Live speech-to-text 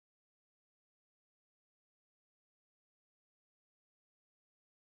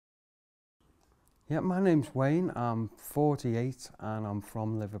Yeah, my name's Wayne, I'm 48 and I'm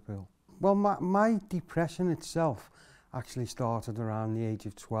from Liverpool. Well, my depression itself actually started around the age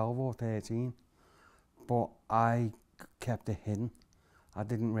of 12 or 13, but I kept it hidden. I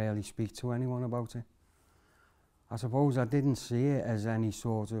didn't really speak to anyone about it. I suppose I didn't see it as any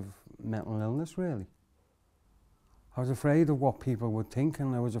sort of mental illness, really. I was afraid of what people would think,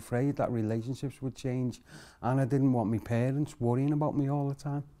 and I was afraid that relationships would change, and I didn't want my parents worrying about me all the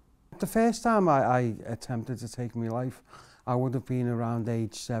time. The first time I attempted to take my life, I would have been around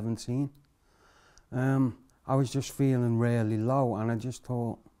age 17. I was just feeling really low, and I just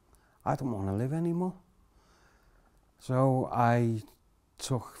thought, I don't want to live anymore. So I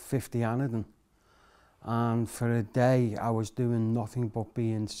took 50 anidin, and for a day I was doing nothing but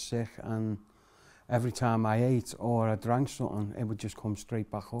being sick, and every time I ate or I drank something, it would just come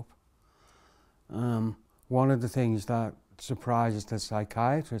straight back up. One of the things that surprises the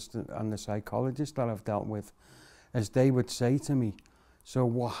psychiatrist and the psychologist that I've dealt with is they would say to me, so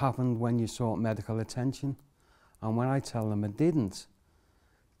what happened when you sought medical attention? And when I tell them I didn't,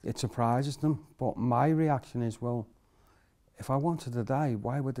 it surprises them. But my reaction is, well, if I wanted to die,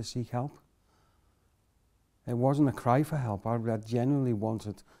 why would I seek help? It wasn't a cry for help. I genuinely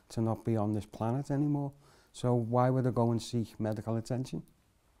wanted to not be on this planet anymore. So why would I go and seek medical attention?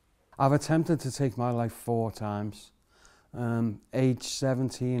 I've attempted to take my life 4 times. Age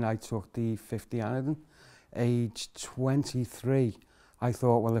 17, I took the 50 anidin. Age 23, I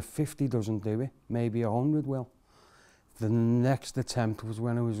thought, well, if 50 doesn't do it, maybe 100 will. The next attempt was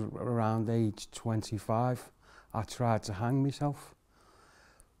when I was around age 25. I tried to hang myself.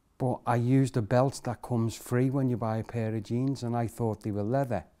 But I used a belt that comes free when you buy a pair of jeans, and I thought they were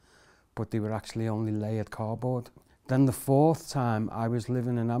leather, but they were actually only layered cardboard. Then the 4th time, I was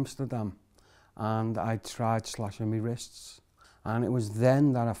living in Amsterdam, and I tried slashing my wrists. And it was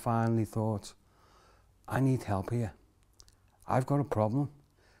then that I finally thought, I need help here. I've got a problem.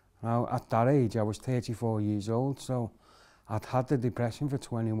 Now, at that age, I was 34 years old, so I'd had the depression for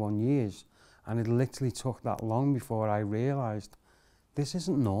 21 years, and it literally took that long before I realised, this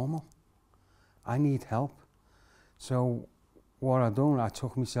isn't normal. I need help. So what I done, I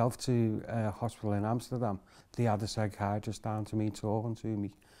took myself to a hospital in Amsterdam. They had a psychiatrist down to me talking to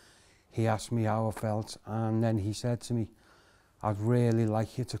me. He asked me how I felt, and then he said to me, I'd really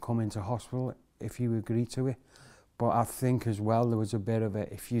like you to come into hospital if you agree to it. But I think as well there was a bit of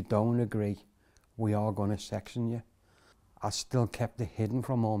a, if you don't agree, we are going to section you. I still kept it hidden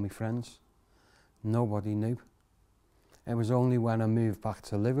from all my friends. Nobody knew. It was only when I moved back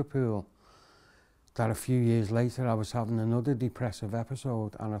to Liverpool that a few years later I was having another depressive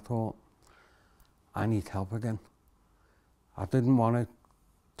episode, and I thought, I need help again. I didn't want to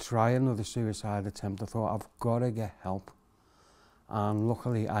try another suicide attempt. I thought, I've got to get help. And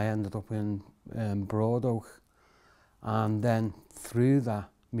luckily I ended up in Broadoak, and then through that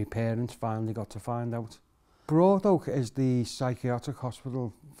my parents finally got to find out. Broadoak is the psychiatric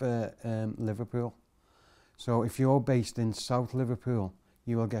hospital for Liverpool. So if you're based in South Liverpool,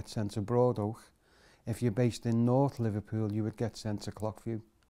 you will get sent to Broadoak. If you're based in North Liverpool, you would get sent to Clockview.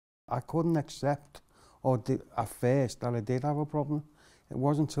 I couldn't accept, at first, that I did have a problem. It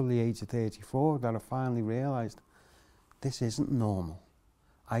wasn't until the age of 34 that I finally realised, this isn't normal.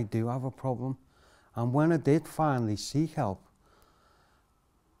 I do have a problem. And when I did finally seek help,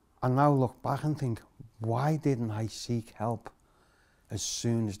 I now look back and think, why didn't I seek help as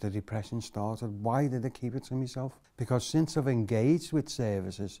soon as the depression started? Why did I keep it to myself? Because since I've engaged with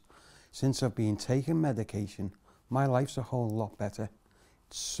services, since I've been taking medication, my life's a whole lot better.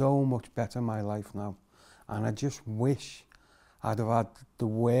 It's so much better, my life now. And I just wish I'd have had the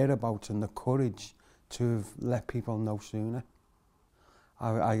whereabouts and the courage to have let people know sooner.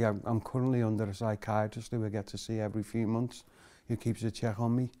 I'm currently under a psychiatrist who I get to see every few months, who keeps a check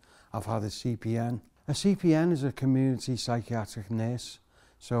on me. I've had a CPN. A CPN is a community psychiatric nurse.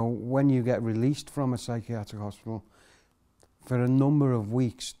 So when you get released from a psychiatric hospital, for a number of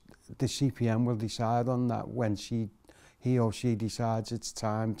weeks, the CPN will decide on that when he or she decides it's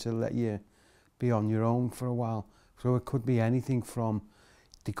time to let you be on your own for a while. So it could be anything from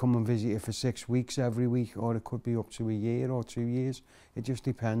they come and visit you for 6 weeks every week, or it could be up to a year or 2 years. It just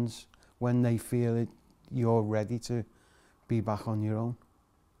depends when they feel you're ready to be back on your own.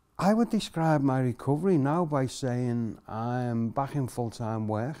 I would describe my recovery now by saying I am back in full-time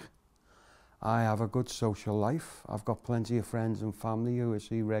work. I have a good social life. I've got plenty of friends and family who I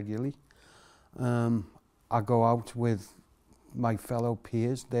see regularly. I go out with my fellow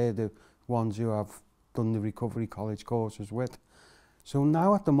peers. They're the ones who I've done the recovery college courses with. So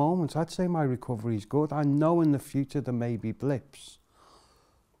now at the moment, I'd say my recovery is good. I know in the future there may be blips,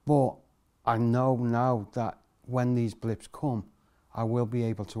 but I know now that when these blips come, I will be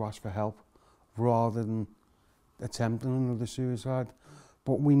able to ask for help rather than attempting another suicide.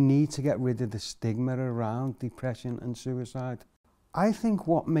 But we need to get rid of the stigma around depression and suicide. I think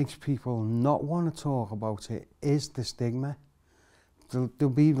what makes people not want to talk about it is the stigma. They'll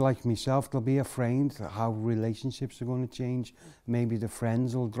be like myself, they'll be afraid how relationships are going to change. Maybe the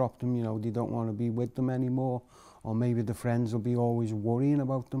friends will drop them, you know, they don't want to be with them anymore. Or maybe the friends will be always worrying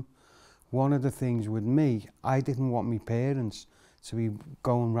about them. One of the things with me, I didn't want my parents to be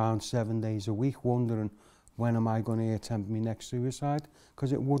going around 7 days a week wondering when am I going to attempt my next suicide,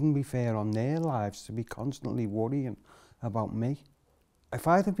 because it wouldn't be fair on their lives to be constantly worrying about me. If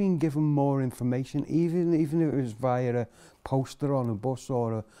I'd have been given more information, even if it was via a poster on a bus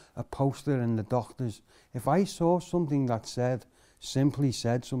or a poster in the doctors, if I saw something that simply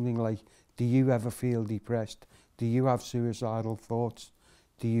said something like, do you ever feel depressed? Do you have suicidal thoughts?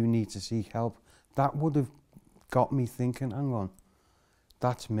 Do you need to seek help? That would have got me thinking, hang on,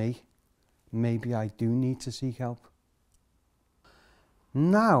 that's me. Maybe I do need to seek help.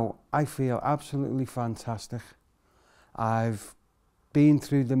 Now I feel absolutely fantastic. I've been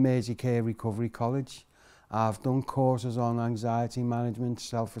through the Mersey Care Recovery College. I've done courses on anxiety management,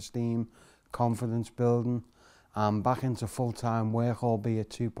 self-esteem, confidence building. I'm back into full-time work, albeit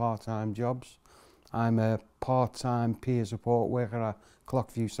 2 part-time jobs. I'm a part-time peer support worker at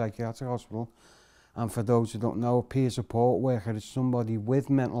Clockview Psychiatric Hospital. And for those who don't know, a peer support worker is somebody with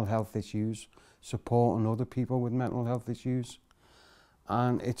mental health issues supporting other people with mental health issues.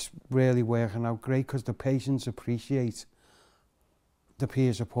 And it's really working out great because the patients appreciate the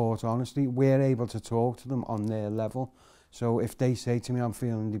peer support, honestly. We're able to talk to them on their level. So if they say to me, I'm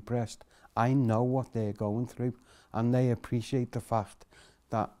feeling depressed, I know what they're going through, and they appreciate the fact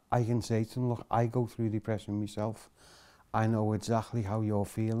that I can say to them, look, I go through depression myself. I know exactly how you're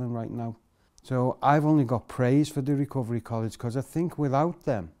feeling right now. So I've only got praise for the Recovery College, because I think without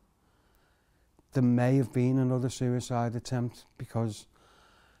them, there may have been another suicide attempt, because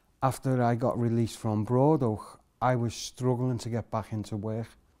after I got released from Broadoak, I was struggling to get back into work.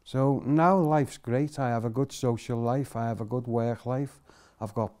 So now life's great. I have a good social life. I have a good work life.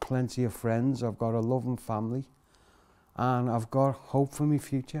 I've got plenty of friends. I've got a loving family. And I've got hope for my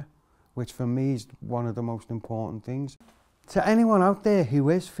future, which for me is one of the most important things. To anyone out there who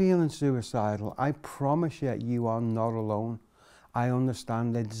is feeling suicidal, I promise you, you are not alone. I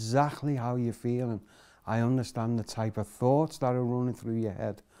understand exactly how you're feeling. I understand the type of thoughts that are running through your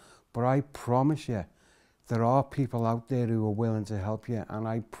head. But I promise you, there are people out there who are willing to help you. And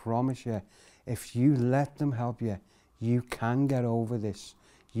I promise you, if you let them help you, you can get over this.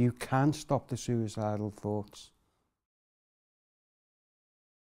 You can stop the suicidal thoughts.